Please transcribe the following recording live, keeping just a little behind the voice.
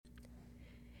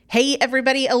Hey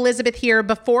everybody, Elizabeth here.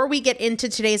 Before we get into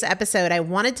today's episode, I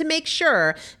wanted to make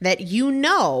sure that you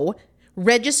know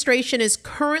registration is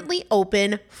currently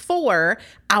open for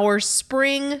our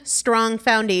Spring Strong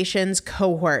Foundations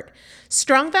cohort.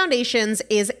 Strong Foundations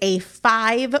is a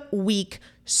 5-week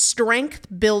strength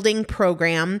building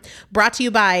program brought to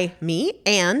you by me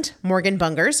and Morgan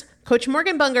Bungers. Coach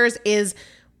Morgan Bungers is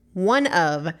one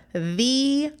of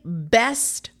the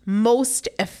best, most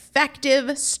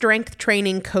effective strength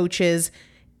training coaches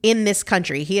in this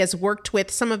country. He has worked with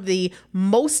some of the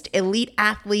most elite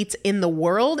athletes in the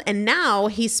world, and now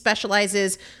he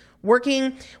specializes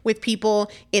working with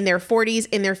people in their 40s,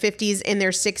 in their 50s, in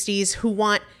their 60s who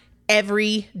want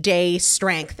everyday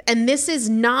strength. And this is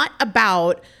not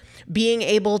about being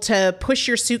able to push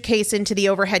your suitcase into the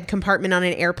overhead compartment on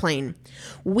an airplane.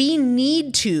 We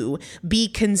need to be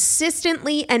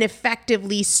consistently and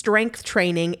effectively strength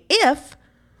training if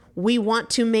we want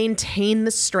to maintain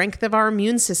the strength of our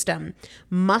immune system.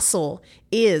 Muscle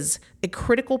is a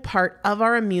critical part of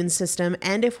our immune system,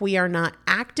 and if we are not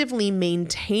actively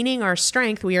maintaining our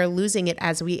strength, we are losing it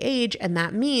as we age, and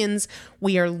that means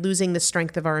we are losing the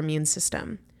strength of our immune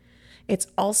system. It's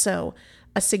also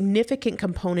a significant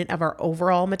component of our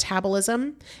overall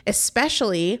metabolism,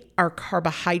 especially our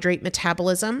carbohydrate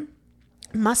metabolism.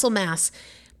 Muscle mass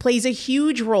plays a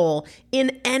huge role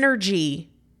in energy,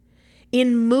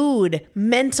 in mood,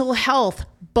 mental health,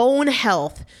 bone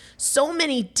health, so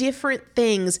many different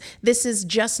things. This is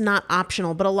just not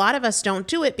optional, but a lot of us don't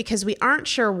do it because we aren't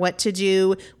sure what to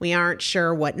do. We aren't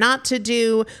sure what not to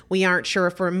do. We aren't sure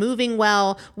if we're moving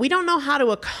well. We don't know how to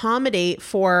accommodate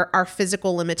for our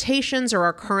physical limitations or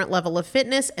our current level of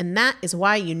fitness, and that is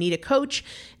why you need a coach,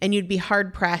 and you'd be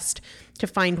hard-pressed to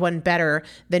find one better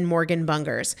than Morgan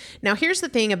Bungers. Now, here's the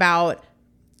thing about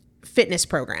fitness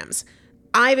programs.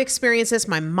 I've experienced this.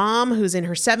 My mom, who's in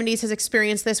her 70s, has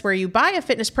experienced this, where you buy a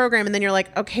fitness program and then you're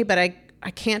like, okay, but I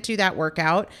can't do that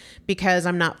workout because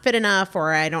I'm not fit enough,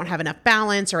 or I don't have enough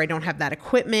balance, or I don't have that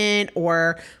equipment,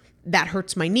 or that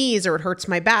hurts my knees, or it hurts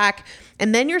my back.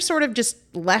 And then you're sort of just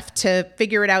left to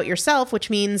figure it out yourself, which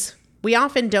means we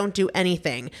often don't do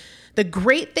anything. The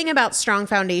great thing about Strong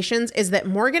Foundations is that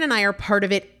Morgan and I are part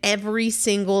of it every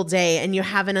single day, and you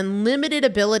have an unlimited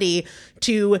ability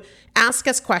to ask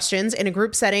us questions in a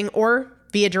group setting or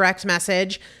via direct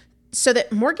message so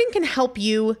that Morgan can help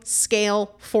you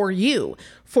scale for you,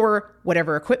 for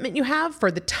whatever equipment you have, for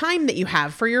the time that you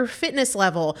have, for your fitness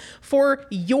level, for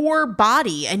your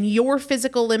body and your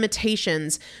physical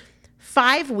limitations.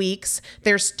 5 weeks,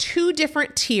 there's 2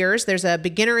 different tiers. There's a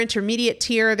beginner intermediate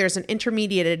tier. There's an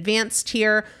intermediate advanced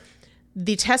tier.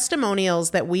 The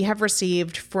testimonials that we have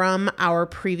received from our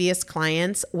previous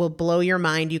clients will blow your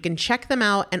mind. You can check them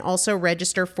out and also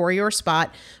register for your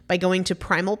spot by going to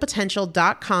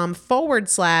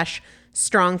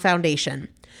primalpotential.com/strong foundation.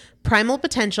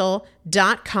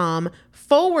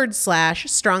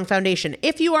 primalpotential.com/strong foundation.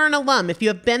 If you are an alum, if you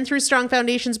have been through Strong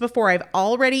Foundations before, I've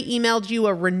already emailed you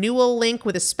a renewal link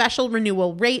with a special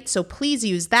renewal rate, so please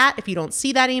use that. If you don't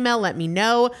see that email, let me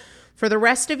know. For the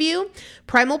rest of you,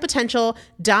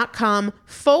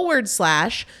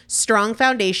 primalpotential.com/strong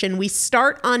foundation. We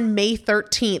start on May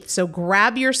 13th, so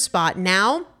grab your spot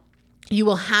now. You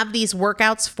will have these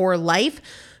workouts for life.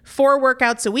 4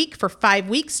 workouts a week for 5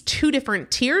 weeks, 2 different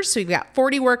tiers. So you've got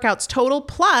 40 workouts total.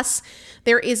 Plus,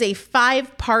 there is a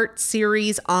 5-part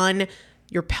series on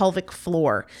your pelvic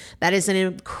floor. That is an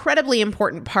incredibly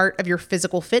important part of your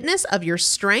physical fitness, of your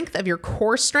strength, of your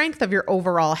core strength, of your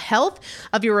overall health,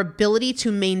 of your ability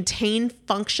to maintain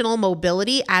functional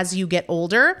mobility as you get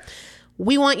older.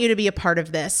 We want you to be a part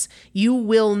of this. You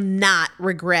will not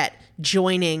regret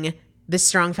joining the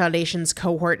Strong Foundations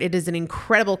cohort. It is an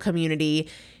incredible community.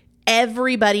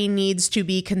 Everybody needs to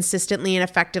be consistently and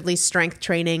effectively strength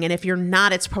training. And if you're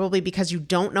not, it's probably because you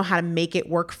don't know how to make it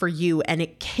work for you. And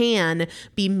it can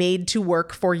be made to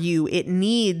work for you. It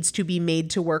needs to be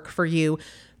made to work for you.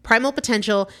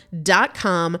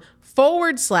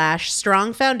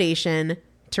 primalpotential.com/strong foundation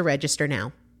to register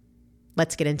now.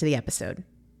 Let's get into the episode.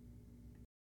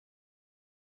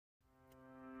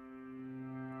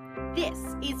 This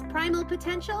is Primal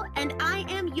Potential, and I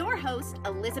am your host,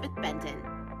 Elizabeth Benton.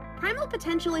 Primal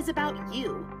Potential is about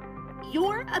you.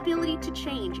 Your ability to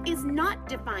change is not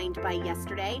defined by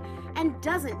yesterday and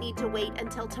doesn't need to wait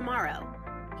until tomorrow.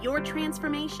 Your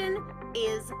transformation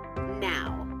is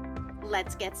now.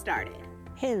 Let's get started.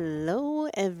 Hello,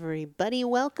 everybody.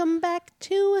 Welcome back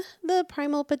to the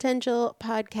Primal Potential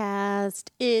podcast.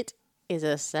 It is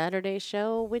a Saturday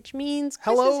show, which means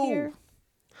Chris is here.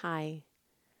 Hi.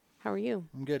 How are you?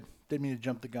 I'm good. Didn't mean to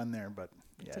jump the gun there, but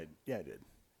yeah, I did.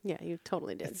 Yeah, you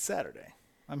totally did. It's Saturday.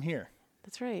 I'm here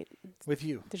That's right. with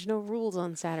you. There's no rules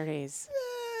on Saturdays.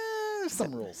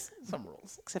 Some rules. Some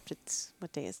rules. Except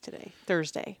what day is today?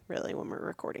 Thursday, really, when we're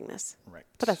recording this. Right.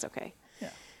 But that's okay. Yeah.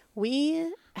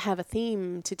 We have a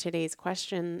theme to today's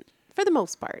question for the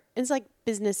most part. It's like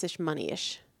business-ish,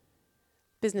 money-ish.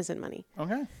 Business and money.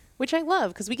 Okay. Which I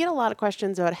love because we get a lot of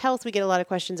questions about health. We get a lot of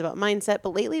questions about mindset. But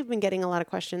lately we've been getting a lot of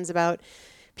questions about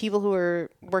people who are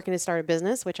working to start a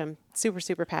business, which I'm super,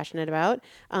 super passionate about,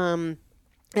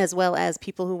 as well as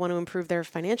people who want to improve their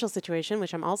financial situation,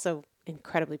 which I'm also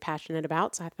incredibly passionate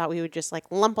about. So I thought we would just like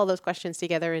lump all those questions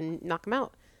together and knock them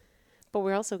out. But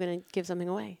we're also going to give something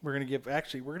away. We're going to give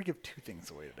 2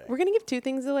 things away today. We're going to give 2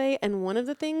 things away. And one of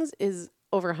the things is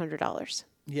over $100.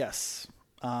 Yes.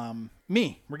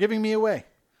 Me. We're giving me away.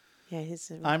 Yeah,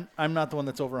 I'm not the one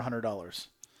that's over $100.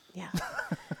 Yeah.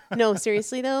 No,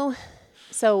 seriously though.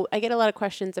 So I get a lot of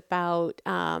questions about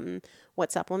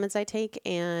what supplements I take.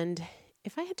 And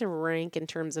if I had to rank in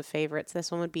terms of favorites, this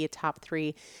one would be a top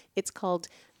 3. It's called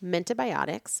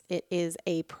Mentabiotics. It is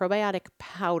a probiotic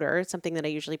powder, something that I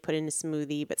usually put in a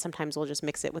smoothie, but sometimes we'll just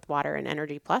mix it with water and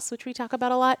Energy Plus, which we talk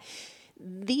about a lot.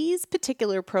 These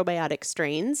particular probiotic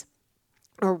strains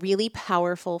are really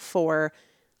powerful for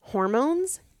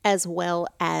hormones as well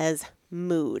as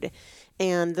mood.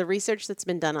 And the research that's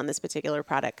been done on this particular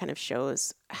product kind of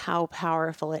shows how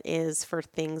powerful it is for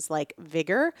things like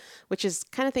vigor, which is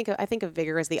I think of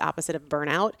vigor as the opposite of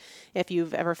burnout. If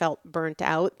you've ever felt burnt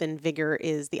out, then vigor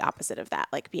is the opposite of that,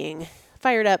 like being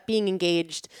fired up, being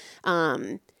engaged,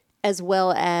 as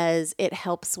well as it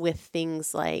helps with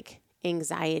things like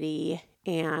anxiety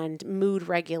and mood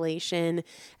regulation,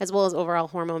 as well as overall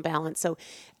hormone balance. So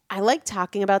I like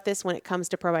talking about this when it comes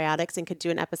to probiotics and could do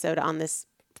an episode on this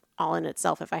all in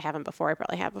itself. If I haven't before, I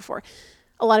probably have before.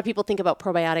 A lot of people think about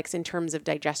probiotics in terms of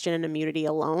digestion and immunity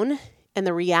alone. And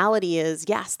the reality is,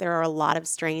 yes, there are a lot of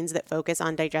strains that focus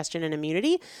on digestion and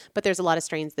immunity, but there's a lot of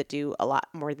strains that do a lot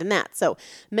more than that. So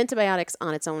Mentabiotics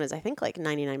on its own is, I think, like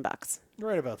 $99.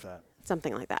 Right about that.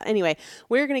 Something like that. Anyway,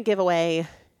 we're going to give away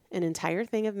an entire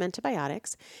thing of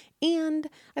Mentabiotics. And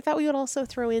I thought we would also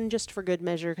throw in, just for good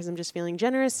measure, because I'm just feeling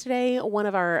generous today, one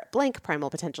of our blank Primal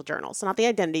Potential journals. So not the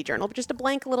identity journal, but just a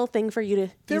blank little thing for you to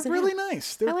They're use. really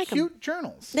nice. They're like cute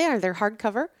journals. They are. They're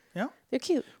hardcover. Yeah. They're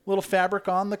cute. Little fabric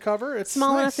on the cover. It's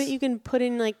Small nice. enough that you can put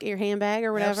in like your handbag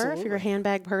or whatever. Absolutely. If you're a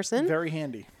handbag person. Very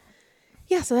handy.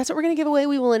 Yeah, so that's what we're going to give away.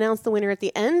 We will announce the winner at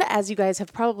the end. As you guys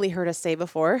have probably heard us say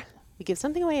before, we give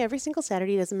something away every single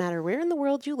Saturday. Doesn't matter where in the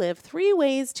world you live. 3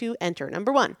 ways to enter.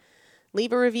 Number 1,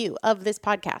 leave a review of this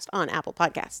podcast on Apple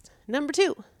Podcasts. Number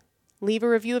 2, leave a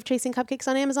review of Chasing Cupcakes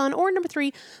on Amazon. Or number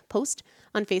 3, post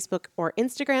on Facebook or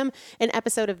Instagram an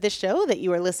episode of this show that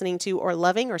you are listening to or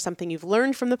loving, or something you've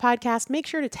learned from the podcast. Make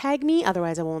sure to tag me,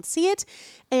 otherwise I won't see it.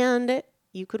 And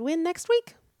you could win next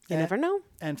week. You never know.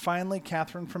 And finally,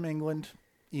 Catherine from England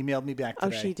emailed me back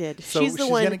today. Oh, she did. So she's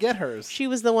going to get hers. She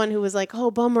was the one who was like, oh,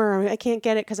 bummer, I can't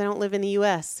get it because I don't live in the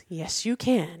U.S. Yes, you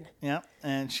can. Yeah.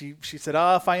 And she said,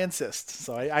 oh, if I insist.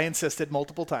 So I insisted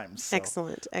multiple times. So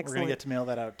Excellent. We're going to get to mail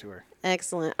that out to her.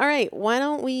 Excellent. All right. Why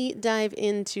don't we dive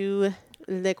into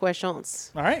the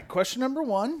questions? All right. Question number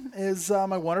 1 is,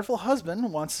 my wonderful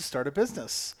husband wants to start a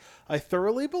business. I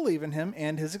thoroughly believe in him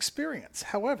and his experience.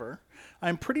 However,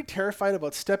 I'm pretty terrified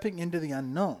about stepping into the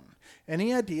unknown.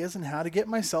 Any ideas on how to get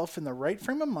myself in the right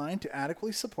frame of mind to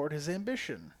adequately support his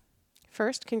ambition?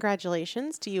 First,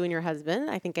 congratulations to you and your husband.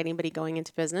 I think anybody going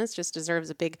into business just deserves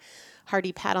a big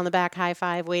hearty pat on the back, high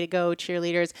five, way to go,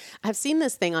 cheerleaders. I've seen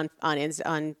this thing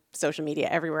on social media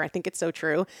everywhere. I think it's so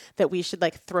true that we should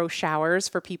like throw showers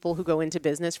for people who go into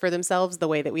business for themselves the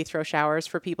way that we throw showers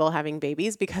for people having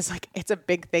babies, because like it's a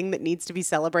big thing that needs to be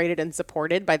celebrated and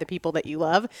supported by the people that you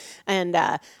love. And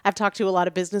I've talked to a lot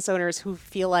of business owners who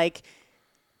feel like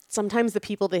sometimes the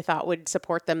people they thought would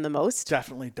support them the most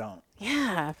Definitely don't.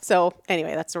 Yeah. So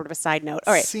anyway, that's sort of a side note.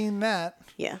 All right. Seen that.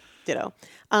 Yeah. Ditto.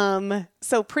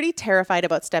 So pretty terrified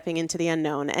about stepping into the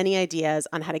unknown. Any ideas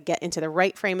on how to get into the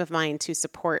right frame of mind to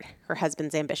support her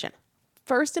husband's ambition?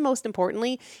 First and most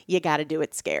importantly, you got to do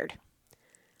it scared.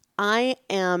 I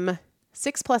am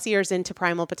 6+ years into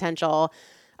Primal Potential,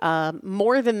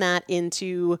 more than that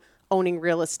into owning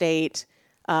real estate,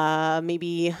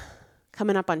 maybe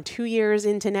coming up on 2 years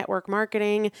into network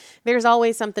marketing. There's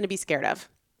always something to be scared of.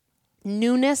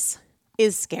 Newness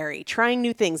is scary. Trying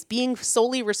new things, being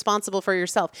solely responsible for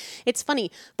yourself. It's funny.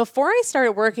 Before I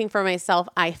started working for myself,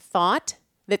 I thought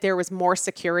that there was more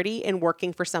security in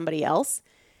working for somebody else.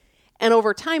 And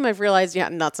over time, I've realized, yeah,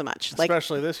 not so much.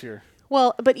 Especially this year.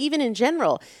 Well, but even in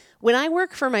general, when I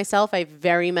work for myself, I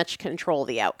very much control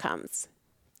the outcomes.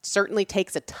 certainly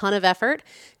takes a ton of effort,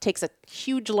 takes a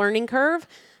huge learning curve,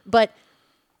 but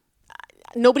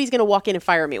nobody's going to walk in and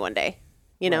fire me one day,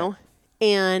 you know?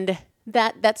 And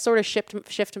that sort of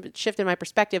shifted my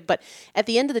perspective. But at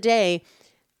the end of the day,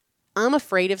 I'm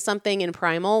afraid of something in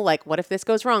Primal, like what if this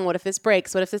goes wrong? What if this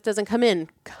breaks? What if this doesn't come in?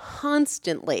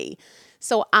 Constantly.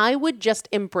 So I would just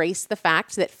embrace the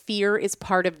fact that fear is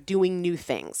part of doing new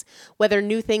things. Whether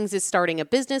new things is starting a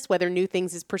business, whether new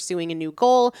things is pursuing a new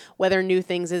goal, whether new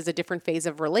things is a different phase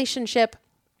of relationship,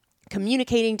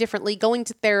 communicating differently, going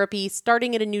to therapy,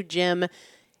 starting at a new gym,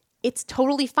 it's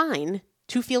totally fine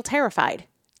to feel terrified.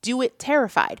 Do it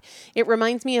terrified. It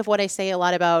reminds me of what I say a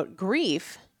lot about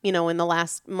grief, you know, in the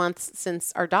last months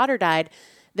since our daughter died,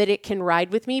 that it can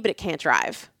ride with me, but it can't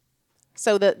drive.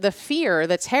 So the fear,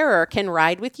 the terror can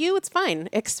ride with you. It's fine.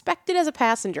 Expect it as a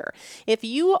passenger. If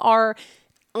you are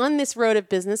on this road of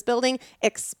business building,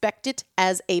 expect it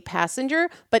as a passenger,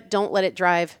 but don't let it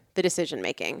drive the decision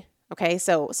making. Okay.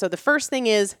 So the first thing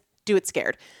is do it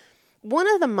scared.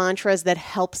 One of the mantras that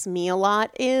helps me a lot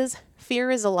is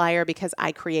fear is a liar because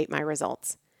I create my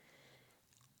results.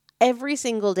 Every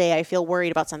single day I feel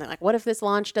worried about something like, what if this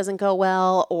launch doesn't go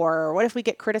well? Or what if we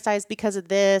get criticized because of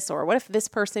this? Or what if this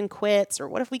person quits? Or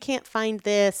what if we can't find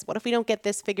this? What if we don't get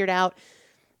this figured out?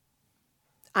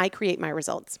 I create my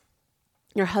results.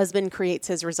 Your husband creates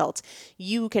his results.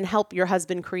 You can help your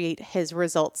husband create his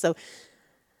results. So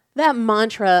that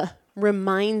mantra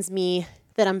reminds me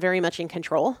that I'm very much in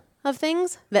control of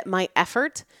things, that my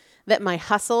effort, that my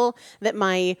hustle, that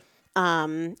my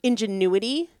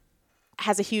ingenuity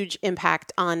has a huge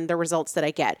impact on the results that I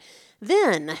get.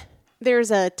 Then there's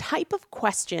a type of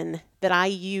question that I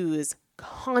use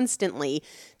constantly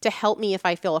to help me if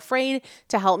I feel afraid,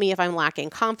 to help me if I'm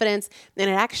lacking confidence. And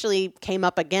it actually came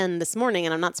up again this morning,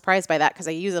 and I'm not surprised by that because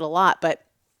I use it a lot, but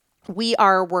we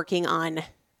are working on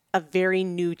a very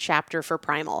new chapter for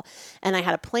Primal. And I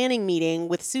had a planning meeting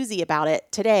with Susie about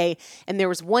it today. And there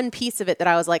was one piece of it that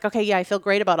I was like, okay, yeah, I feel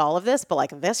great about all of this, but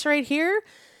like this right here,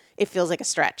 it feels like a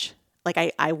stretch.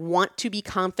 Like I want to be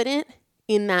confident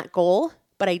in that goal,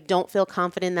 but I don't feel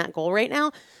confident in that goal right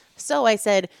now. So I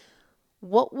said,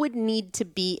 what would need to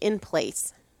be in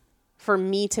place for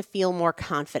me to feel more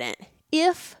confident?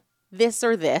 If this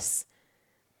or this,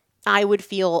 I would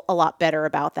feel a lot better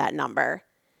about that number.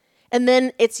 And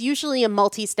then it's usually a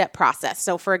multi-step process.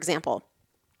 So for example,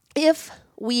 if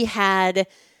we had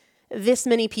this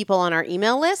many people on our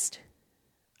email list,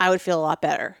 I would feel a lot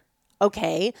better.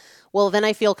 Okay, well, then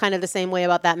I feel kind of the same way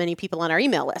about that many people on our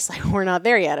email list. Like, we're not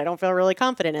there yet. I don't feel really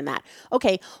confident in that.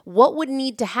 Okay, what would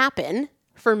need to happen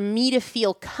for me to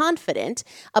feel confident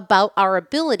about our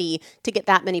ability to get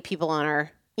that many people on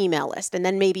our email list? And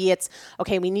then maybe it's,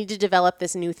 okay, we need to develop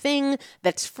this new thing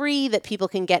that's free that people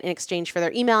can get in exchange for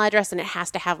their email address, and it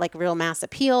has to have like real mass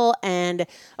appeal. And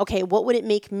okay, what would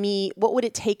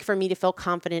it take for me to feel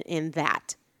confident in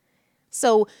that?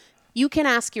 So you can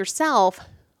ask yourself,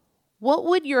 what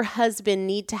would your husband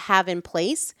need to have in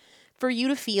place for you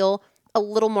to feel a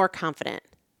little more confident,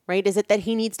 right? Is it that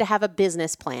he needs to have a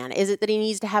business plan? Is it that he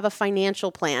needs to have a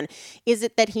financial plan? Is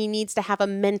it that he needs to have a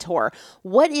mentor?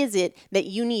 What is it that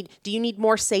you need? Do you need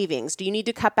more savings? Do you need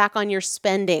to cut back on your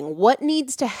spending? What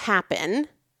needs to happen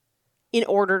in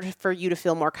order for you to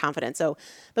feel more confident? So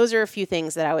those are a few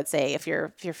things that I would say if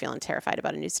you're feeling terrified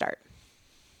about a new start.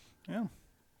 Yeah.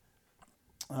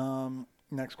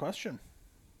 Next question.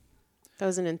 That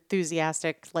was an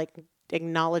enthusiastic,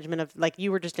 acknowledgement of,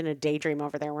 you were just in a daydream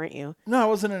over there, weren't you? No, I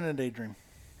wasn't in a daydream.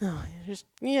 Oh,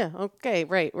 yeah, okay,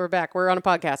 right. We're back. We're on a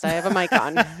podcast. I have a mic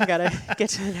on. I gotta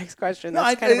get to the next question.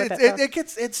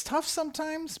 That's it's tough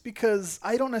sometimes because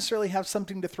I don't necessarily have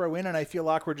something to throw in, and I feel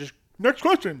awkward. Just next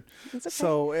question. Okay.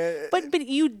 So, but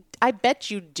I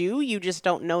bet you do. You just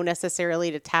don't know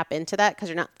necessarily to tap into that because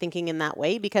you're not thinking in that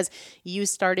way. Because you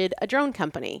started a drone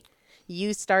company.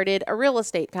 You started a real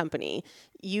estate company.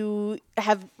 You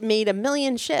have made a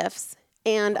million shifts.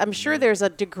 And I'm sure there's a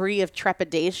degree of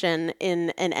trepidation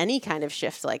in any kind of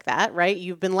shift like that, right?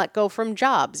 You've been let go from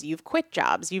jobs. You've quit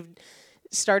jobs. You've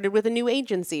started with a new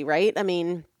agency, right? I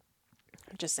mean,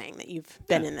 I'm just saying that you've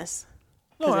been in this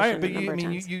position a number of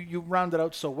times. You rounded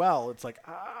out so well. It's like,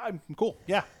 I'm cool.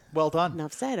 Yeah, well done.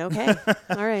 Enough said. Okay.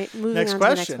 All right. Moving on to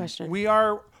the next question. We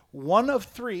are one of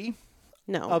three.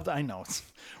 No. I know.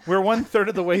 We're 1/3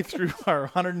 of the way through our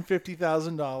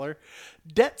 $150,000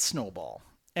 debt snowball.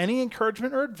 Any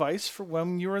encouragement or advice for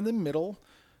when you're in the middle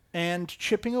and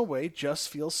chipping away just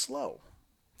feels slow?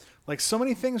 Like so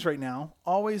many things right now,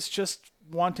 always just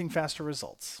wanting faster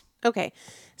results. Okay.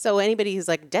 So anybody who's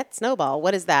like, debt snowball,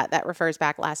 what is that? That refers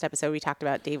back last episode. We talked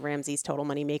about Dave Ramsey's Total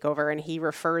Money Makeover, and he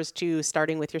refers to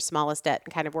starting with your smallest debt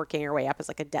and kind of working your way up as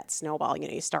like a debt snowball. You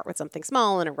know, you start with something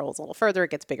small and it rolls a little further. It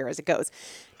gets bigger as it goes,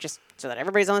 just so that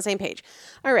everybody's on the same page.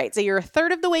 All right. So you're a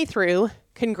third of the way through.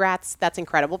 Congrats. That's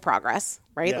incredible progress,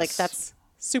 right? Yes. Like that's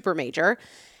super major.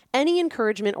 Any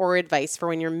encouragement or advice for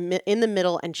when you're in the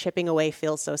middle and chipping away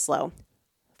feels so slow?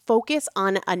 Focus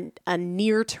on a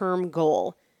near-term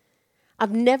goal.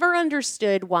 I've never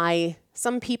understood why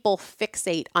some people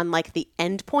fixate on like the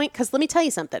end point. Because let me tell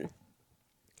you something.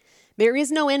 There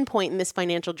is no end point in this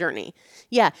financial journey.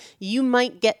 Yeah, you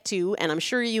might get to, and I'm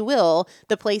sure you will,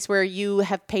 the place where you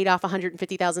have paid off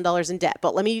 $150,000 in debt.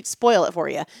 But let me spoil it for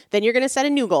you. Then you're going to set a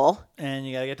new goal. And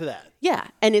you got to get to that. Yeah.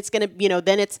 And it's going to,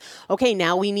 then it's, okay,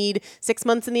 now we need 6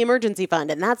 months in the emergency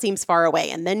fund. And that seems far away.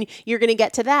 And then you're going to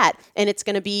get to that. And it's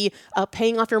going to be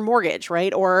paying off your mortgage,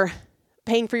 right? Or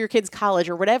paying for your kids' college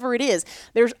or whatever it is.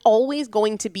 There's always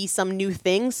going to be some new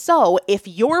thing. So if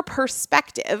your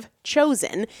perspective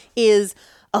chosen is,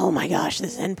 oh my gosh,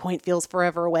 this endpoint feels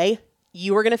forever away,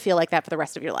 you are going to feel like that for the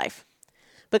rest of your life.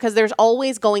 Because there's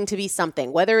always going to be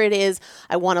something, whether it is,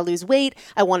 I want to lose weight,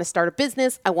 I want to start a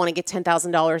business, I want to get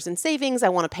 $10,000 in savings, I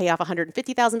want to pay off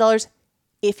 $150,000.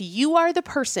 If you are the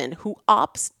person who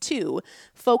opts to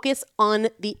focus on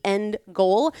the end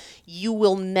goal, you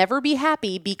will never be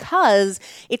happy because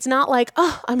it's not like,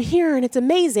 oh, I'm here and it's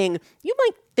amazing. You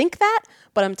might think that,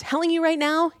 but I'm telling you right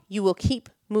now, you will keep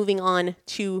moving on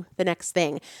to the next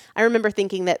thing. I remember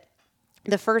thinking that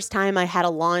the first time I had a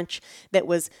launch that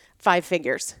was 5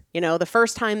 figures, the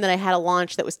first time that I had a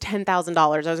launch that was $10,000,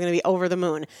 I was going to be over the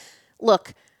moon.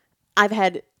 Look, I've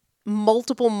had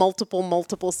multiple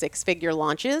 6-figure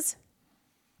launches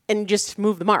and just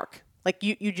move the mark. Like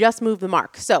you just move the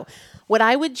mark. So what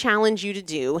I would challenge you to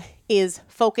do is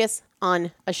focus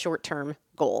on a short-term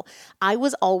goal. I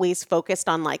was always focused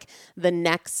on like the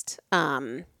next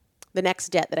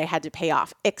debt that I had to pay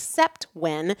off, except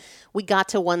when we got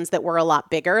to ones that were a lot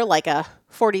bigger, like a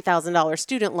 $40,000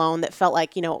 student loan that felt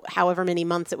like, however many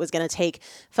months it was going to take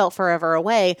felt forever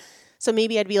away. So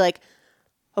maybe I'd be like,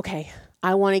 okay,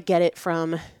 I want to get it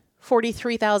from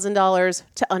 $43,000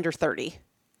 to under 30.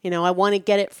 I want to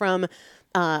get it from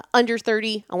under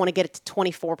 30. I want to get it to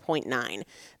 24.9,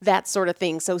 that sort of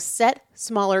thing. So set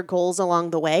smaller goals along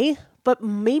the way, but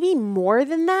maybe more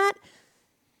than that,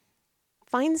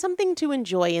 find something to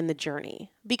enjoy in the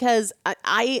journey, because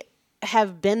I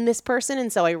have been this person.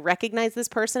 And so I recognize this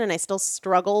person and I still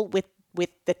struggle with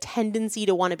the tendency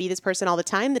to want to be this person all the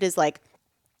time. That is like,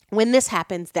 when this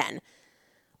happens, then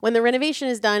when the renovation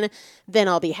is done, then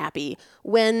I'll be happy.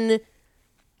 When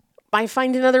I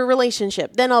find another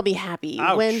relationship, then I'll be happy.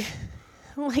 Ouch. When,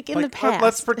 like in the past.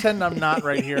 Let's pretend I'm not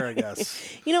right here, I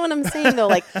guess. You know what I'm saying, though?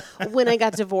 Like when I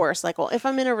got divorced, like, well, if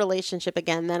I'm in a relationship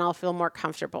again, then I'll feel more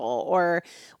comfortable. Or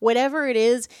whatever it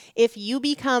is, if you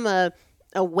become a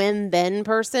when-then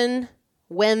person,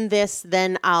 when this,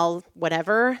 then I'll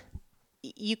whatever,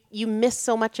 you miss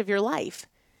so much of your life.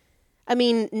 I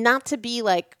mean, not to be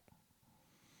like,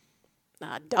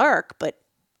 dark, but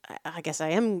I guess I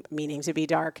am meaning to be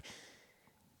dark.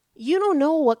 You don't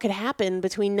know what could happen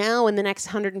between now and the next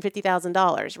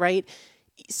 $150,000, right?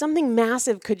 Something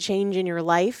massive could change in your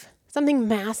life. Something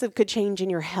massive could change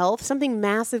in your health. Something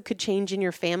massive could change in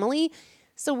your family.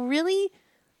 So really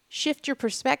shift your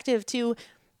perspective to,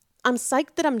 I'm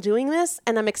psyched that I'm doing this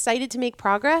and I'm excited to make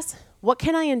progress. What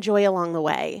can I enjoy along the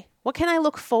way? What can I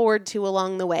look forward to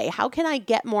along the way? How can I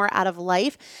get more out of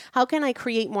life? How can I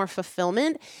create more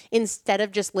fulfillment instead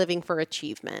of just living for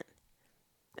achievement?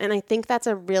 And I think that's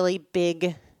a really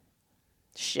big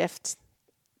shift.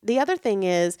 The other thing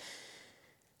is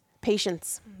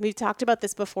patience. We've talked about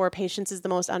this before. Patience is the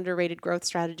most underrated growth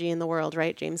strategy in the world,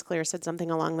 right? James Clear said something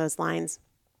along those lines.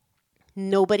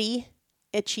 Nobody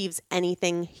achieves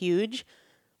anything huge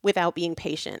without being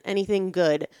patient, anything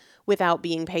good without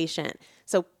being patient.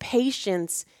 So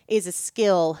patience is a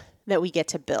skill that we get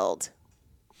to build.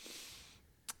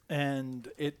 And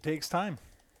it takes time.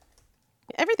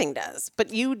 Everything does,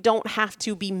 but you don't have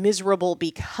to be miserable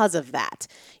because of that.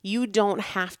 You don't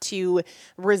have to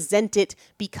resent it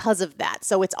because of that.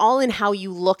 So it's all in how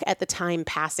you look at the time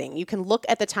passing. You can look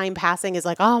at the time passing as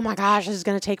like, oh my gosh, this is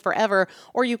going to take forever.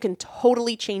 Or you can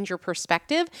totally change your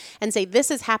perspective and say, this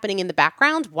is happening in the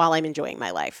background while I'm enjoying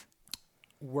my life.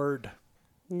 Word.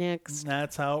 Next.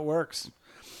 That's how it works.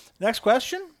 Next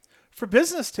question. For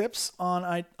business tips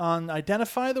on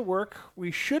identify the work we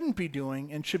shouldn't be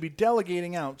doing and should be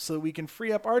delegating out so that we can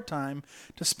free up our time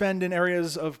to spend in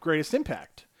areas of greatest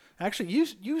impact. Actually,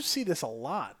 you see this a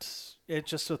lot. It's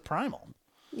just with Primal.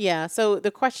 Yeah. So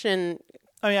the question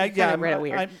I mean, kind of read it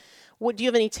weird. Do you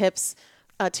have any tips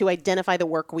to identify the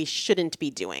work we shouldn't be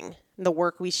doing, the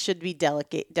work we should be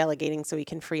delegating so we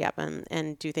can free up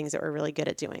and do things that we're really good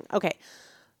at doing? Okay.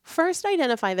 First,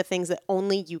 identify the things that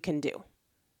only you can do,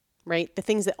 right? The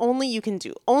things that only you can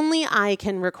do. Only I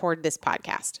can record this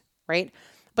podcast, right?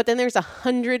 But then there's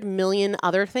 100 million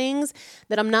other things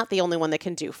that I'm not the only one that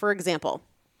can do. For example,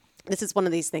 this is one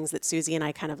of these things that Susie and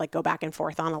I kind of like go back and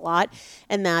forth on a lot.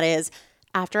 And that is,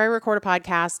 after I record a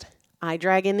podcast, I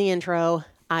drag in the intro,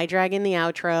 I drag in the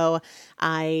outro,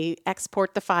 I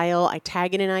export the file, I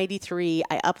tag it in ID3,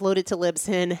 I upload it to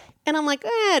Libsyn, and I'm like,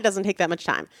 it doesn't take that much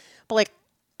time. But like,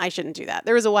 I shouldn't do that.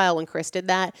 There was a while when Chris did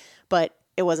that, but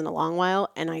it wasn't a long while,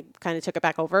 and I kind of took it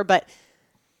back over. But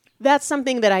that's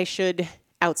something that I should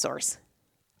outsource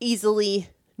easily,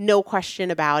 no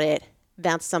question about it.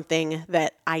 That's something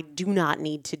that I do not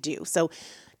need to do. So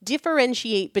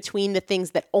differentiate between the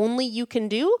things that only you can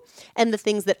do and the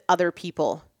things that other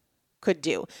people could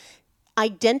do.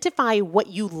 Identify what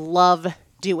you love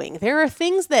doing. There are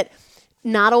things that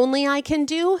not only I can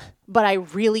do, but I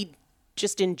really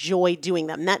just enjoy doing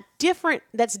them.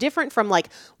 That's different from like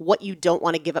what you don't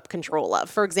want to give up control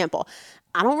of. For example,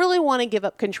 I don't really want to give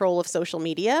up control of social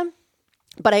media,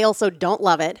 but I also don't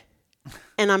love it.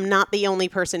 And I'm not the only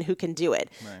person who can do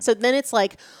it. Right. So then it's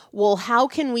like, well, how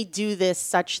can we do this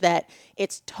such that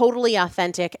it's totally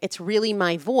authentic? It's really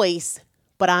my voice,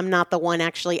 but I'm not the one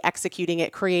actually executing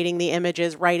it, creating the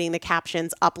images, writing the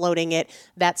captions, uploading it,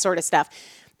 that sort of stuff.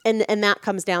 And that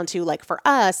comes down to, like, for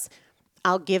us,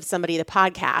 I'll give somebody the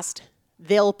podcast.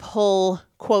 They'll pull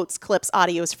quotes, clips,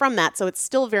 audios from that. So it's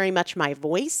still very much my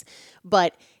voice,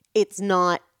 but it's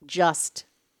not just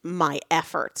my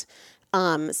effort.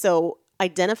 So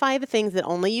identify the things that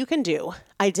only you can do.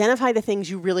 Identify the things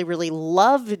you really, really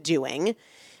love doing.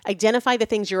 Identify the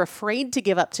things you're afraid to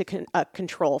give up to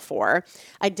control for.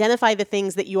 Identify the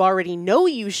things that you already know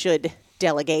you should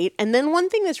delegate. And then one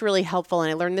thing that's really helpful, and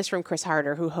I learned this from Chris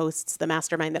Harder, who hosts the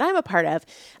mastermind that I'm a part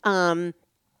of,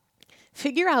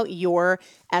 figure out your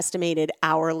estimated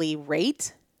hourly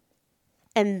rate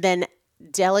and then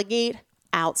delegate,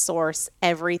 outsource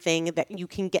everything that you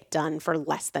can get done for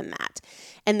less than that.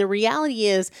 And the reality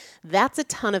is that's a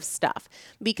ton of stuff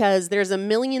because there's a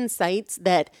million sites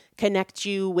that connect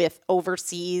you with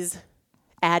overseas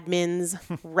admins,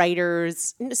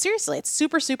 writers. Seriously, it's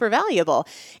super, super valuable.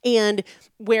 And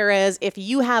whereas if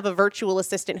you have a virtual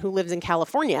assistant who lives in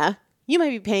California, you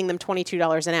might be paying them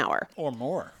 $22 an hour. Or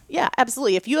more. Yeah,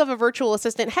 absolutely. If you have a virtual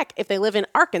assistant, heck, if they live in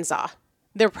Arkansas,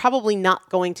 they're probably not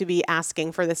going to be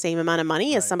asking for the same amount of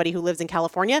money as somebody who lives in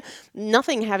California.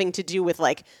 Nothing having to do with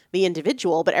like the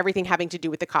individual, but everything having to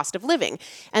do with the cost of living.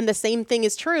 And the same thing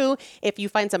is true if you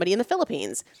find somebody in the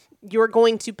Philippines. You're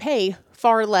going to pay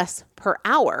far less per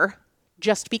hour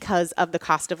just because of the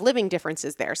cost of living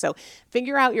differences there. So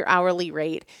figure out your hourly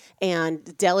rate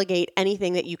and delegate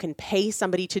anything that you can pay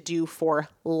somebody to do for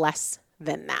less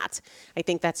than that. I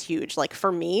think that's huge. Like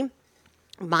for me,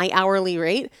 my hourly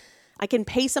rate, I can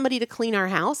pay somebody to clean our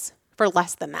house for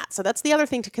less than that. So that's the other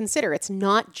thing to consider. It's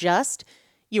not just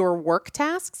your work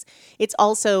tasks. It's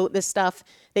also the stuff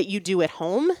that you do at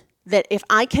home that if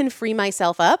I can free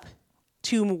myself up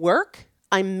to work,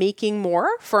 I'm making more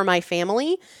for my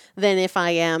family than if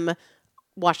I am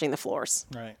washing the floors.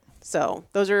 Right. So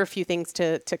those are a few things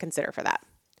to consider for that.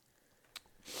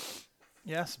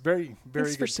 Yes, very, very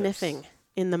Thanks good for tips. sniffing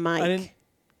in the mic. I didn't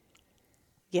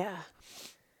Yeah.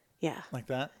 Yeah. like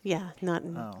that. Yeah. Not.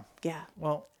 Oh. Yeah.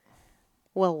 Well,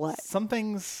 what? some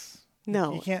things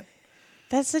No. you can't.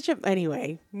 That's such a.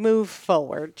 Anyway, move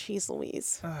forward. Jeez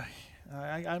Louise.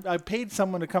 I paid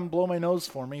someone to come blow my nose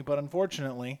for me, but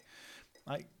unfortunately,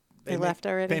 They left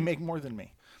already? They make more than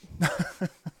me.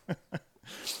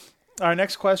 Our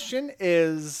next question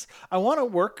is, I want to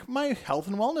work my health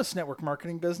and wellness network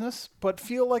marketing business, but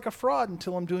feel like a fraud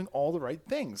until I'm doing all the right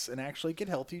things and actually get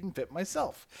healthy and fit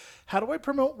myself. How do I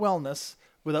promote wellness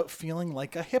without feeling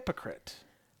like a hypocrite?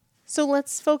 So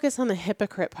let's focus on the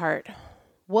hypocrite part.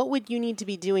 What would you need to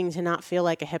be doing to not feel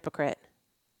like a hypocrite?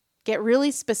 Get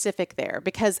really specific there,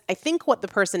 because I think what the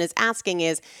person is asking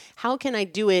is, how can I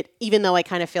do it even though I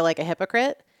kind of feel like a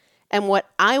hypocrite? And what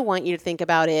I want you to think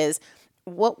about is,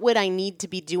 what would I need to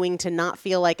be doing to not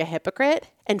feel like a hypocrite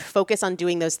and focus on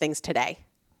doing those things today,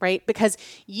 right? Because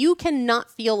you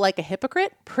cannot feel like a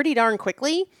hypocrite pretty darn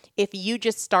quickly if you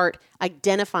just start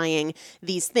identifying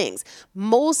these things.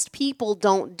 Most people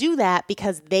don't do that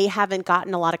because they haven't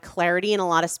gotten a lot of clarity and a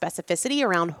lot of specificity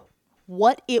around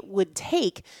what it would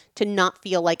take to not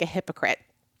feel like a hypocrite.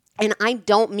 And I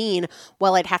don't mean,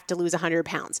 well, I'd have to lose 100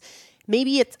 pounds.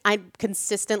 Maybe it's I'd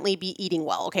consistently be eating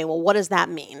well. Okay, well, what does that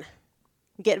mean?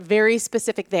 Get very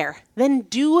specific there. Then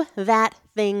do that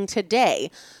thing today.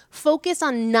 Focus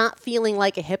on not feeling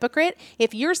like a hypocrite.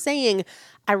 If you're saying,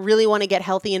 I really want to get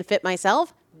healthy and fit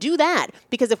myself, do that.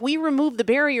 Because if we remove the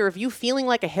barrier of you feeling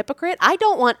like a hypocrite, I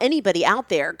don't want anybody out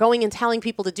there going and telling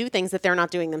people to do things that they're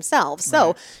not doing themselves.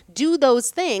 So do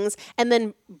those things and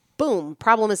then boom,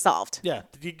 problem is solved. Yeah.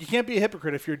 You can't be a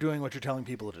hypocrite if you're doing what you're telling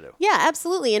people to do. Yeah,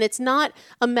 absolutely. And it's not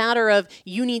a matter of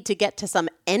you need to get to some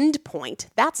end point.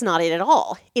 That's not it at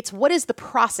all. It's what is the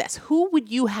process? Who would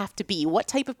you have to be? What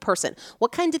type of person?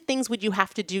 What kinds of things would you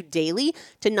have to do daily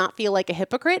to not feel like a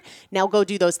hypocrite? Now go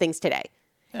do those things today.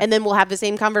 And then we'll have the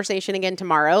same conversation again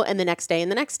tomorrow and the next day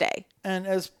and the next day. And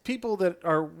as people that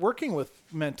are working with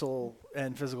mental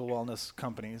and physical wellness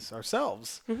companies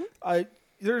ourselves,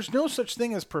 there's no such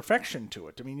thing as perfection to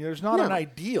it. I mean, there's not an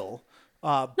ideal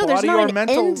there's body not or an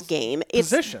mental end game.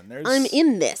 position. I'm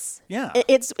in this. Yeah.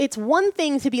 It's one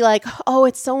thing to be like, oh,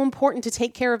 it's so important to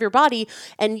take care of your body,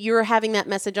 and you're having that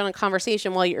message on a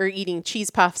conversation while you're eating cheese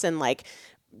puffs and like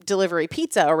delivery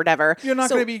pizza or whatever. You're not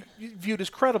going to be viewed as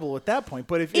credible at that point.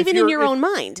 But if even in your own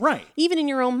mind, right? Even in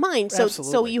your own mind. So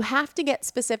Absolutely. you have to get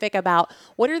specific about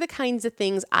what are the kinds of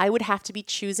things I would have to be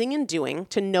choosing and doing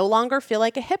to no longer feel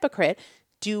like a hypocrite.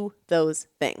 Do those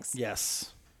things.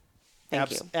 Yes.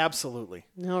 Thank you. Absolutely.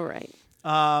 All right.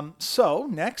 So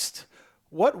next,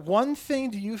 what one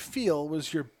thing do you feel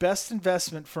was your best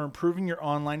investment for improving your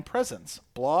online presence?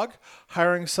 Blog,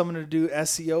 hiring someone to do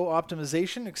SEO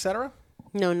optimization, etc.?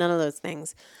 No, none of those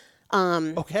things.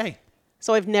 Okay.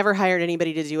 So I've never hired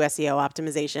anybody to do SEO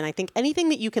optimization. I think anything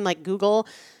that you can like Google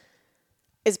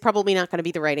is probably not going to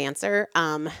be the right answer.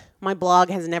 My blog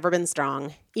has never been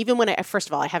strong. Even when first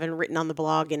of all, I haven't written on the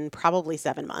blog in probably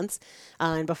 7 months.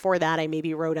 And before that, I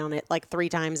maybe wrote on it like 3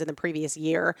 times in the previous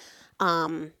year.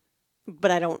 But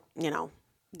I don't,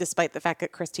 despite the fact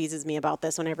that Chris teases me about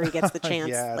this whenever he gets the chance.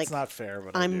 Yeah, like, it's not fair,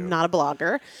 but I'm not a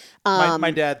blogger.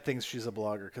 My dad thinks she's a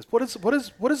blogger because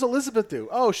what does Elizabeth do?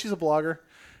 Oh, she's a blogger.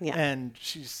 Yeah. And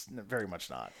she's very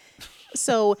much not.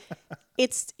 So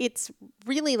it's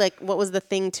really like, what was the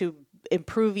thing to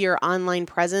improve your online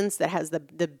presence that has the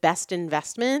best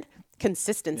investment?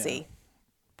 Consistency.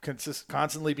 Yeah.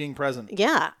 Constantly being present.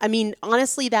 Yeah. I mean,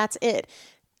 honestly, that's it.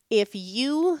 If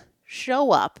you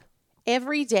show up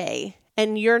every day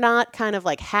and you're not kind of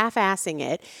like half-assing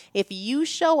it, if you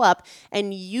show up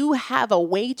and you have a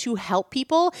way to help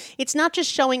people, it's not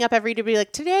just showing up every day to be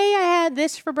like, today I had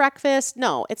this for breakfast.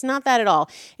 No, it's not that at all.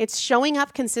 It's showing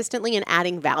up consistently and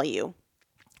adding value.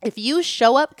 If you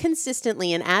show up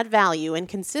consistently and add value, and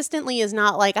consistently is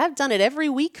not like, I've done it every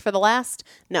week for the last,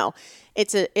 no,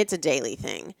 it's a daily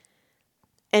thing.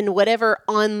 And whatever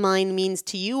online means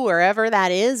to you, wherever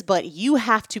that is, but you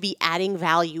have to be adding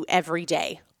value every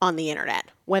day on the internet,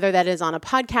 whether that is on a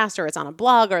podcast or it's on a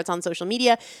blog or it's on social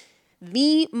media.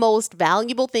 The most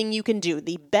valuable thing you can do,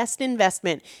 the best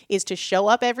investment, is to show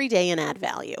up every day and add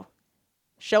value.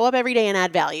 Show up every day and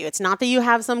add value. It's not that you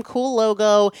have some cool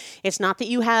logo. It's not that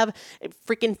you have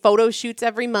freaking photo shoots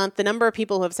every month. The number of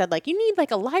people who have said like, you need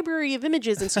like a library of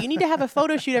images, and so you need to have a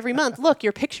photo shoot every month. Look,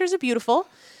 your pictures are beautiful.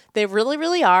 They really,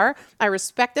 really are. I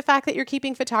respect the fact that you're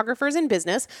keeping photographers in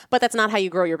business, but that's not how you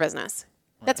grow your business.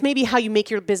 That's maybe how you make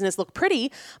your business look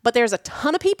pretty, but there's a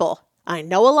ton of people, I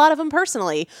know a lot of them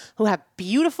personally, who have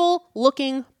beautiful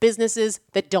looking businesses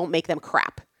that don't make them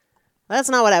crap. That's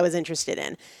not what I was interested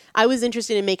in. I was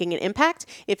interested in making an impact.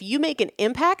 If you make an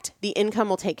impact, the income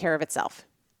will take care of itself.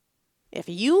 If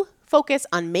you focus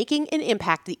on making an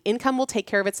impact, the income will take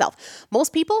care of itself.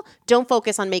 Most people don't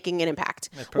focus on making an impact.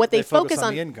 They focus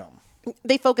on the income.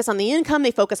 They focus on the income.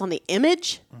 They focus on the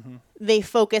image. Mm-hmm. They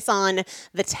focus on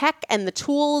the tech and the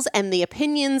tools and the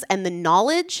opinions and the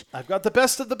knowledge. I've got the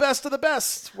best of the best of the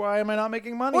best. Why am I not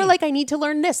making money? Or like, I need to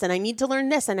learn this and I need to learn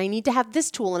this and I need to have this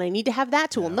tool and I need to have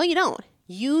that tool. Yeah. No, you don't.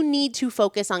 You need to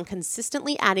focus on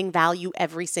consistently adding value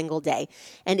every single day.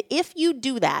 And if you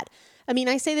do that, I mean,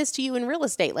 I say this to you in real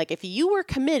estate, like if you were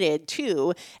committed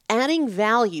to adding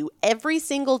value every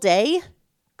single day,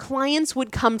 clients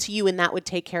would come to you and that would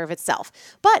take care of itself.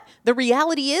 But the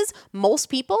reality is most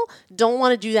people don't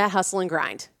want to do that hustle and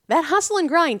grind. That hustle and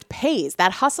grind pays.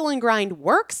 That hustle and grind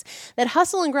works. That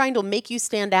hustle and grind will make you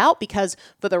stand out because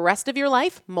for the rest of your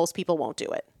life, most people won't do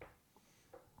it.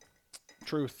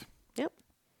 Truth. Yep.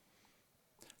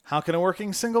 How can a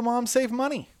working single mom save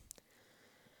money?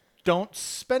 Don't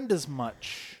spend as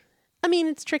much. I mean,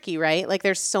 it's tricky, right? Like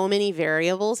there's so many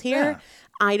variables here. Yeah.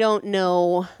 I don't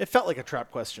know. It felt like a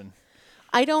trap question.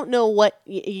 I don't know what,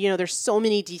 there's so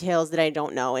many details that I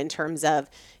don't know in terms of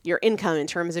your income, in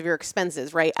terms of your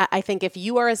expenses, right? I think if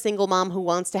you are a single mom who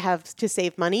wants to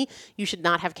save money, you should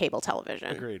not have cable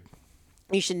television. Agreed.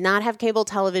 You should not have cable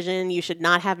television. You should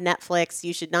not have Netflix.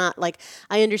 You should not,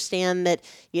 I understand that,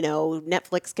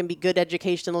 Netflix can be good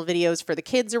educational videos for the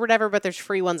kids or whatever, but there's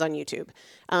free ones on YouTube.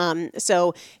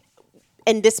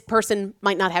 And this person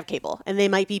might not have cable and they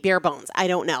might be bare bones. I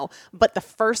don't know. But the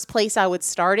first place I would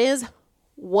start is,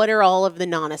 what are all of the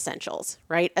non-essentials,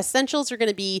 right? Essentials are going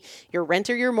to be your rent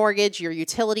or your mortgage, your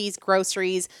utilities,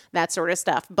 groceries, that sort of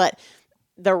stuff. But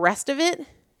the rest of it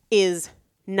is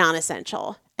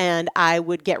non-essential. And I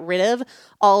would get rid of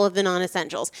all of the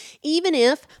non-essentials. Even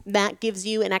if that gives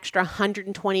you an extra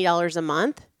 $120 a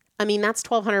month, I mean, that's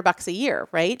 $1,200 a year,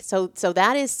 right? So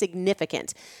that is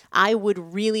significant. I would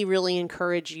really, really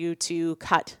encourage you to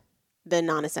cut the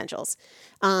non-essentials.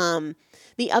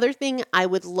 The other thing I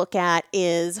would look at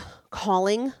is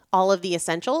calling all of the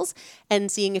essentials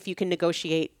and seeing if you can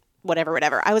negotiate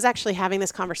whatever. I was actually having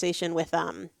this conversation with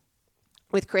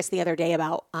Chris the other day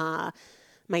about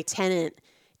my tenant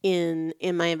in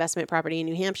my investment property in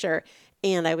New Hampshire.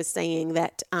 And I was saying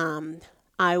that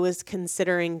I was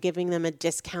considering giving them a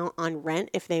discount on rent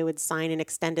if they would sign an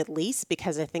extended lease,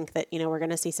 because I think that, we're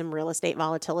going to see some real estate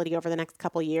volatility over the next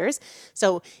couple of years.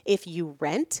 So if you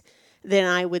rent, then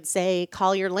I would say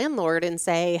call your landlord and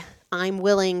say, I'm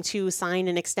willing to sign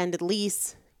an extended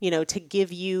lease, to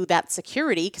give you that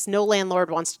security, because no landlord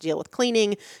wants to deal with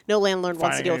cleaning. No landlord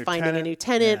wants to deal with finding a new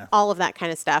tenant, all of that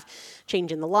kind of stuff,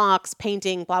 changing the locks,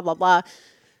 painting, blah, blah, blah.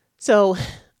 So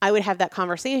I would have that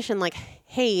conversation like,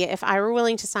 hey, if I were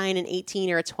willing to sign an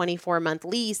 18 or a 24-month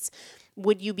lease,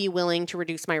 would you be willing to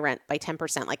reduce my rent by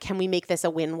 10%? Like, can we make this a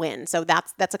win-win? So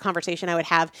that's a conversation I would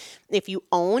have. If you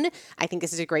own, I think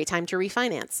this is a great time to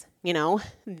refinance.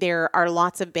 There are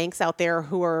lots of banks out there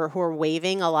who are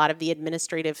waiving a lot of the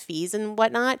administrative fees and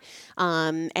whatnot,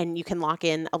 and you can lock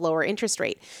in a lower interest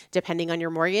rate. Depending on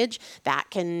your mortgage, that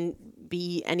can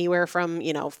be anywhere from,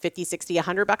 50, 60,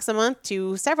 $100 a month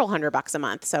to several $100 a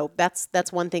month. So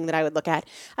that's one thing that I would look at.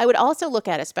 I would also look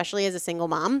at, especially as a single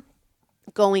mom,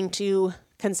 going to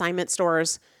consignment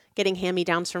stores, getting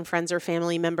hand-me-downs from friends or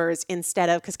family members instead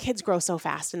of, because kids grow so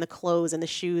fast, and the clothes and the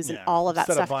shoes and all of that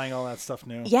stuff. Instead of buying all that stuff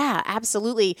new. Yeah,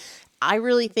 absolutely. I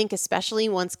really think, especially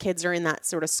once kids are in that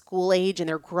sort of school age and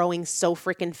they're growing so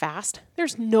freaking fast,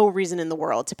 there's no reason in the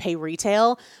world to pay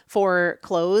retail for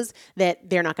clothes that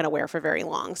they're not going to wear for very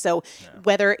long. So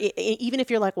even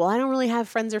if you're like, well, I don't really have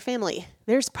friends or family,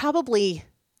 there's probably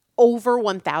over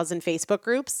 1,000 Facebook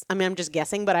groups. I mean, I'm just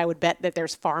guessing, but I would bet that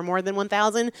there's far more than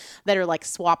 1,000 that are like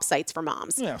swap sites for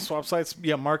moms. Yeah, swap sites,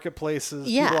 marketplaces.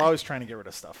 Yeah. People are always trying to get rid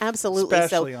of stuff. Absolutely.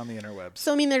 Especially on the interwebs.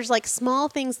 So, I mean, there's like small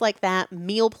things like that.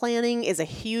 Meal planning is a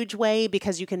huge way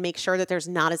because you can make sure that there's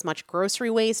not as much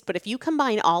grocery waste. But if you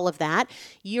combine all of that,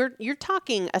 you're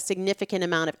talking a significant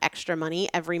amount of extra money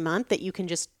every month that you can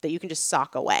just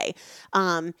sock away.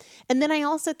 And then I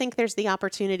also think there's the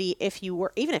opportunity, if you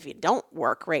work, even if you don't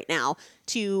work right now,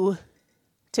 to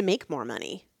make more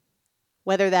money.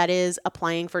 Whether that is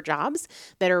applying for jobs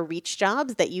that are reach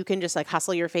jobs that you can just like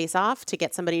hustle your face off to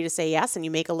get somebody to say yes and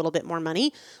you make a little bit more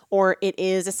money, or it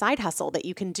is a side hustle that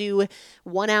you can do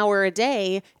 1 hour a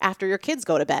day after your kids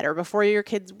go to bed or before your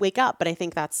kids wake up. But I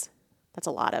think that's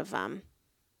a lot of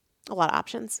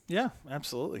options. Yeah,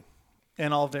 absolutely.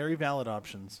 And all very valid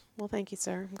options. Well, thank you,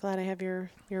 sir. I'm glad I have your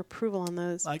approval on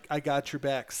those. I got your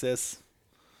back, sis.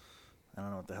 I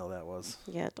don't know what the hell that was.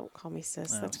 Yeah, don't call me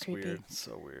sis. That's creepy. Weird. It's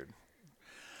so weird.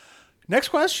 Next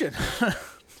question.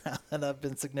 Now that I've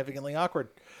been significantly awkward.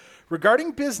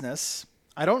 Regarding business,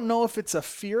 I don't know if it's a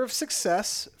fear of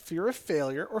success, fear of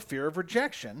failure, or fear of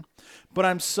rejection, but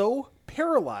I'm so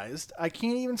paralyzed I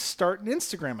can't even start an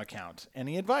Instagram account.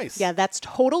 Any advice? Yeah, that's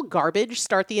total garbage.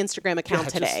 Start the Instagram account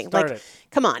today. Start it.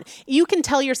 Come on. You can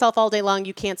tell yourself all day long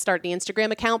you can't start the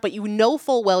Instagram account, but you know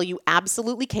full well you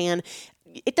absolutely can.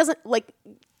 It doesn't,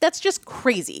 that's just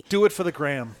crazy. Do it for the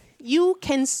gram. You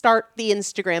can start the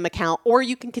Instagram account, or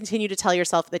you can continue to tell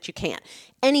yourself that you can't.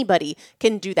 Anybody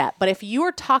can do that. But if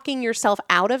you're talking yourself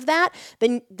out of that,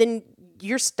 then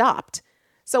you're stopped.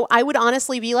 So I would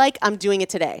honestly be like, I'm doing it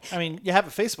today. I mean, you have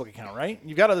a Facebook account, right?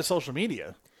 You've got other social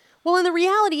media. Well, and the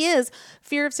reality is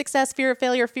fear of success, fear of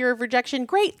failure, fear of rejection.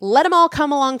 Great. Let them all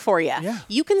come along for you. Yeah.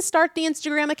 You can start the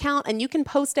Instagram account and you can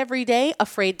post every day,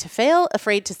 afraid to fail,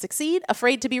 afraid to succeed,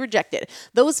 afraid to be rejected.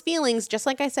 Those feelings, just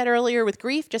like I said earlier with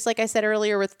grief, just like I said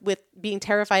earlier with being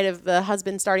terrified of the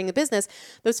husband starting a business,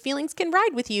 those feelings can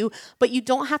ride with you, but you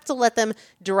don't have to let them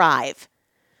drive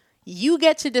You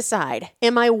get to decide,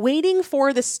 am I waiting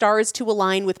for the stars to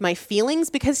align with my feelings?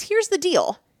 Because here's the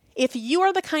deal. If you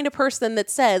are the kind of person that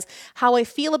says, how I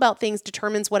feel about things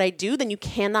determines what I do, then you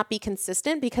cannot be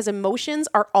consistent because emotions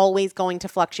are always going to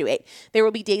fluctuate. There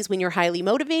will be days when you're highly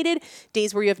motivated,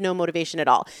 days where you have no motivation at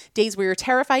all, days where you're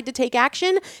terrified to take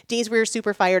action, days where you're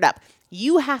super fired up.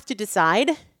 You have to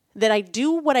decide that I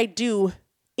do what I do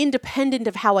independent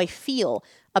of how I feel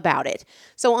about it.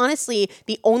 So honestly,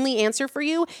 the only answer for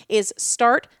you is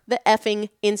start the effing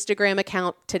Instagram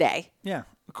account today. Yeah.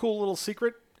 A cool little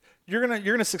secret. You're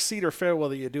gonna succeed or fail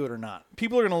whether you do it or not.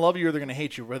 People are gonna love you or they're gonna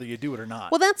hate you whether you do it or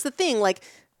not. Well, that's the thing. Like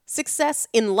success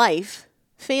in life,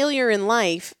 failure in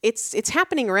life, it's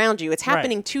happening around you. It's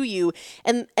happening to you,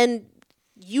 and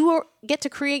you get to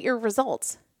create your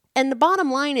results. And the bottom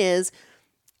line is,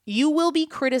 you will be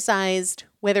criticized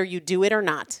whether you do it or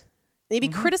not. Maybe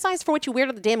criticized for what you wear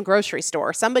to the damn grocery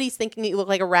store. Somebody's thinking you look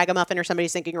like a ragamuffin, or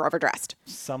somebody's thinking you're overdressed.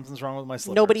 Something's wrong with my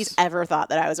slippers. Nobody's ever thought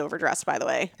that I was overdressed, by the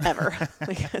way, ever.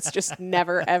 Like, it's just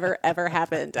never, ever, ever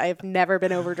happened. I have never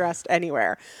been overdressed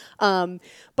anywhere.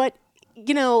 But,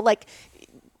 you know, like,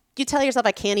 you tell yourself,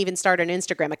 I can't even start an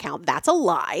Instagram account. That's a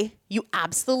lie. You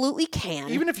absolutely can.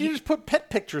 Even if you just put pet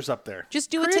pictures up there. Just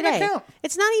do it Create an today. account.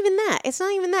 It's not even that. It's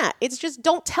not even that. It's just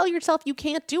don't tell yourself you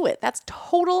can't do it. That's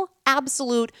total,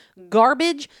 absolute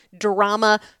garbage,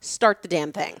 drama. Start the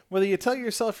damn thing. Whether you tell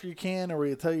yourself you can or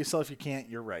you tell yourself you can't,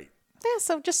 you're right. Yeah,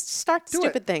 so just start the Do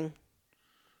stupid it. thing.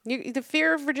 The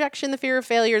fear of rejection, the fear of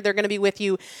failure, they're going to be with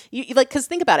you. Because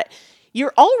think about it.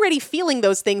 You're already feeling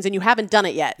those things and you haven't done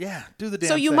it yet. Yeah, do the damn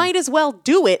So you thing. might as well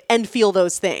do it and feel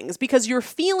those things because you're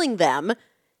feeling them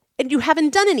and you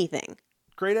haven't done anything.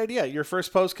 Great idea. Your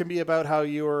first post can be about how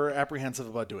you were apprehensive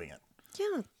about doing it.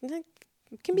 Yeah,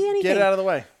 it can be anything. Get it out of the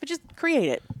way. But just create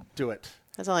it. Do it.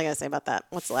 That's all I got to say about that.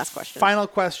 What's the last question? Final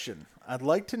question. I'd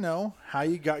like to know how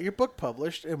you got your book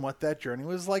published and what that journey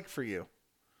was like for you.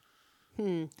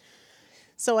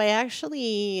 So I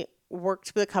actually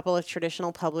worked with a couple of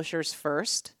traditional publishers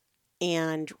first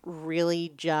and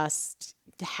really just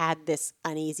had this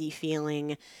uneasy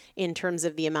feeling in terms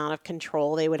of the amount of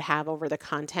control they would have over the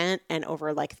content and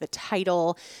over like the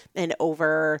title and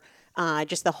over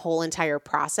just the whole entire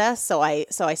process. So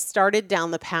I started down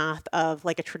the path of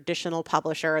like a traditional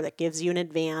publisher that gives you an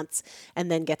advance and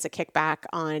then gets a kickback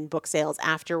on book sales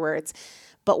afterwards.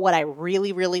 But what I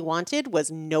really, really wanted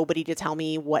was nobody to tell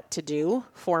me what to do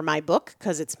for my book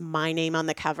because it's my name on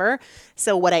the cover.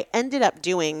 So what I ended up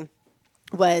doing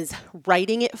was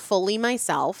writing it fully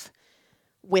myself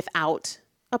without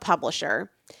a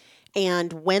publisher.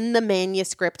 And when the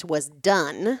manuscript was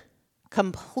done,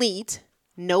 complete,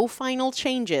 no final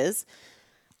changes,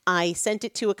 I sent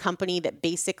it to a company that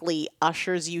basically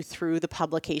ushers you through the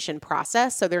publication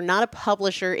process. So they're not a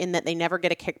publisher in that they never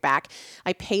get a kickback.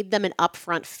 I paid them an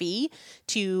upfront fee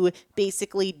to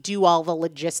basically do all the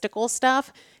logistical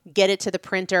stuff, get it to the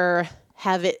printer,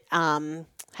 have it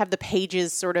have the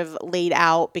pages sort of laid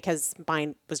out because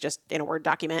mine was just in a Word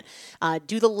document,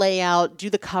 do the layout, do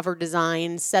the cover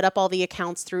design, set up all the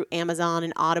accounts through Amazon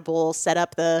and Audible, set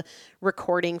up the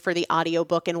recording for the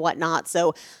audiobook and whatnot.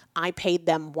 So I paid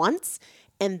them once.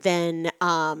 And then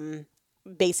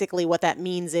basically what that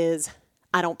means is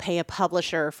I don't pay a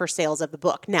publisher for sales of the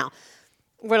book. Now,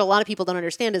 what a lot of people don't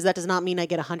understand is that does not mean I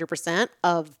get 100%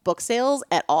 of book sales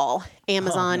at all.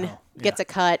 Amazon gets a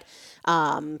cut,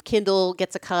 Kindle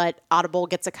gets a cut, Audible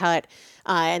gets a cut,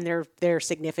 and they're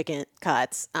significant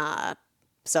cuts.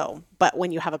 But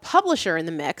when you have a publisher in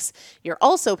the mix, you're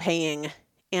also paying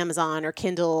Amazon or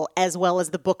Kindle as well as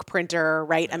the book printer,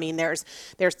 right? I mean, there's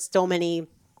so many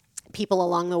people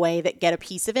along the way that get a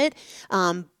piece of it,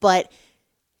 but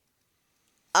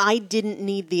I didn't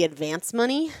need the advance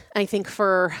money. I think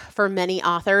for many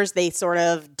authors, they sort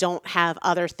of don't have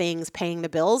other things paying the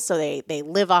bills. So they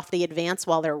live off the advance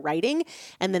while they're writing,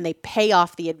 and then they pay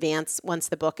off the advance once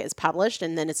the book is published.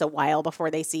 And then it's a while before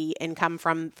they see income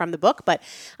from the book. But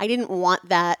I didn't want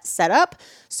that set up.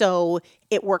 So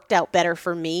it worked out better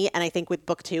for me. And I think with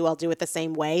book 2, I'll do it the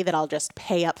same way, that I'll just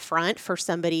pay up front for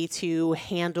somebody to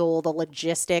handle the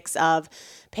logistics of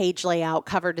page layout,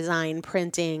 cover design,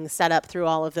 printing, setup through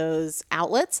all of those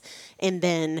outlets. And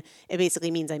then it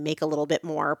basically means I make a little bit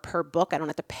more per book. I don't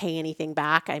have to pay anything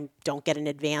back. I don't get an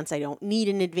advance. I don't need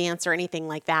an advance or anything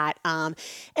like that. And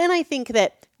I think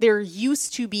that there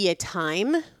used to be a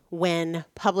time when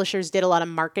publishers did a lot of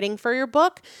marketing for your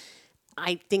book.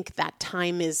 I think that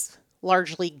time is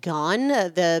largely gone.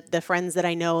 The friends that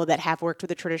I know that have worked with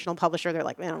a traditional publisher, they're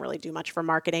like, they don't really do much for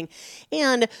marketing.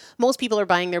 And most people are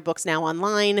buying their books now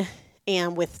online.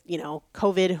 And with,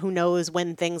 COVID, who knows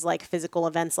when things like physical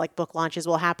events like book launches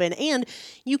will happen. And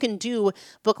you can do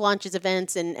book launches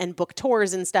events and book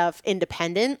tours and stuff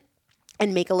independent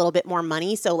and make a little bit more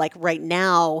money. So like right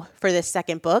now for this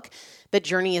second book, the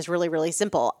journey is really, really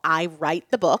simple. I write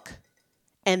the book,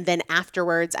 and then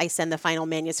afterwards I send the final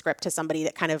manuscript to somebody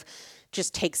that kind of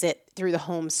just takes it through the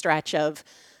home stretch of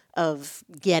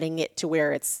getting it to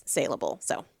where it's saleable.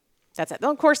 So that's it.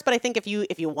 Of course, but I think if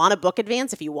you want a book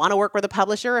advance, if you want to work with a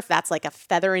publisher, if that's like a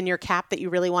feather in your cap that you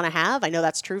really want to have, I know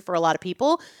that's true for a lot of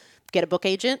people, get a book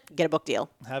agent, get a book deal.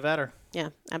 Have at her. Yeah,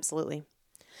 absolutely.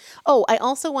 Oh, I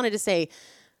also wanted to say,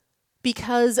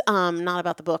 because, not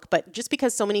about the book, but just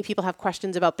because so many people have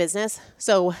questions about business.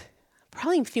 So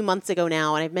probably a few months ago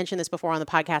now, and I've mentioned this before on the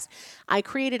podcast, I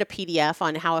created a PDF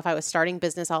on how if I was starting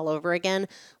business all over again,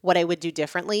 what I would do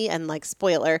differently. And like,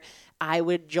 spoiler, I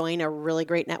would join a really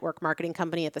great network marketing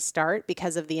company at the start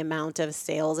because of the amount of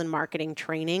sales and marketing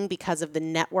training, because of the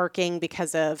networking,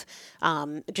 because of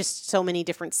just so many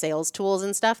different sales tools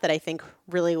and stuff that I think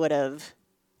really would have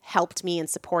helped me and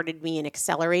supported me and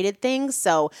accelerated things.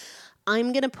 So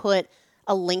I'm going to put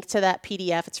a link to that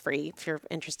PDF. It's free if you're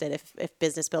interested, if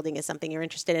business building is something you're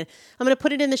interested in. I'm going to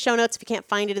put it in the show notes. If you can't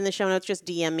find it in the show notes, just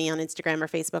DM me on Instagram or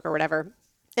Facebook or whatever,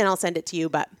 and I'll send it to you.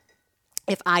 But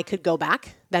if I could go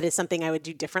back, that is something I would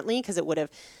do differently, because it would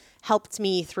have helped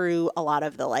me through a lot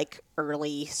of the like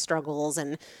early struggles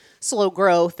and slow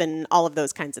growth and all of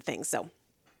those kinds of things. So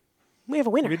we have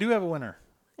a winner. We do have a winner.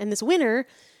 And this winner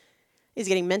is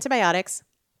getting Mentibiotics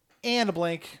And a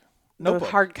blank notebook.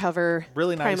 Hardcover,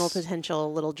 Really nice. Primal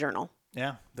Potential little journal.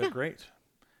 Yeah, they're great.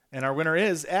 And our winner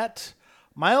is at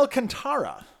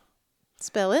Myalcantara.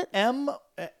 Spell it. Myalcantara.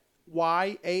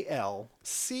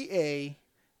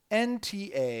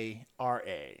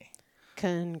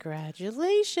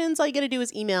 Congratulations. All you got to do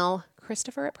is email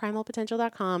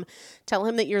Christopher@primalpotential.com. Tell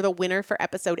him that you're the winner for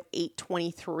episode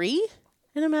 823.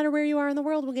 And no matter where you are in the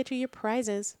world, we'll get you your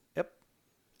prizes. Yep.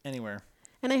 Anywhere.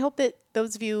 And I hope that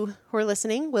those of you who are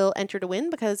listening will enter to win,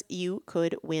 because you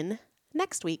could win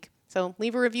next week. So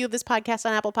leave a review of this podcast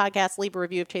on Apple Podcasts, leave a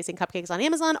review of Chasing Cupcakes on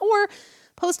Amazon, or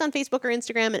post on Facebook or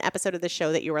Instagram an episode of the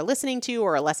show that you are listening to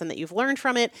or a lesson that you've learned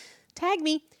from it. Tag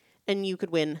me, and you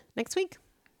could win next week.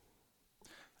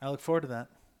 I look forward to that.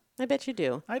 I bet you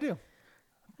do. I do.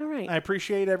 All right. I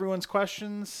appreciate everyone's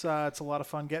questions. It's a lot of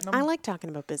fun getting them. I like talking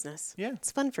about business. Yeah.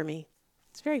 It's fun for me.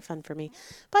 It's very fun for me.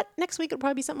 But next week it'll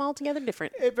probably be something altogether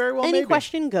different. It very well Any may be.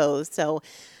 question goes. So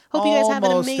hope you guys have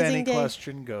an amazing any day.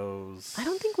 question goes. I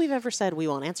don't think we've ever said we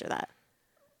won't answer that.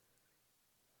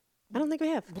 I don't think we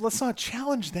have. Well, let's not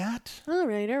challenge that. All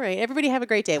right. Everybody have a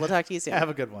great day. We'll talk to you soon. Have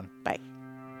a good one. Bye.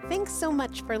 Thanks so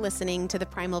much for listening to the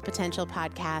Primal Potential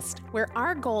podcast, where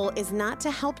our goal is not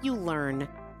to help you learn.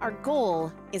 Our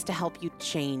goal is to help you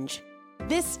change.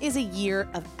 This is a year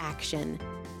of action.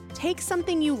 Take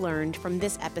something you learned from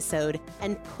this episode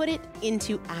and put it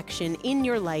into action in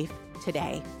your life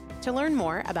today. To learn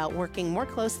more about working more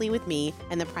closely with me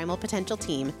and the Primal Potential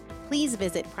team, please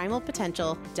visit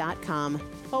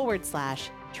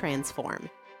primalpotential.com/transform.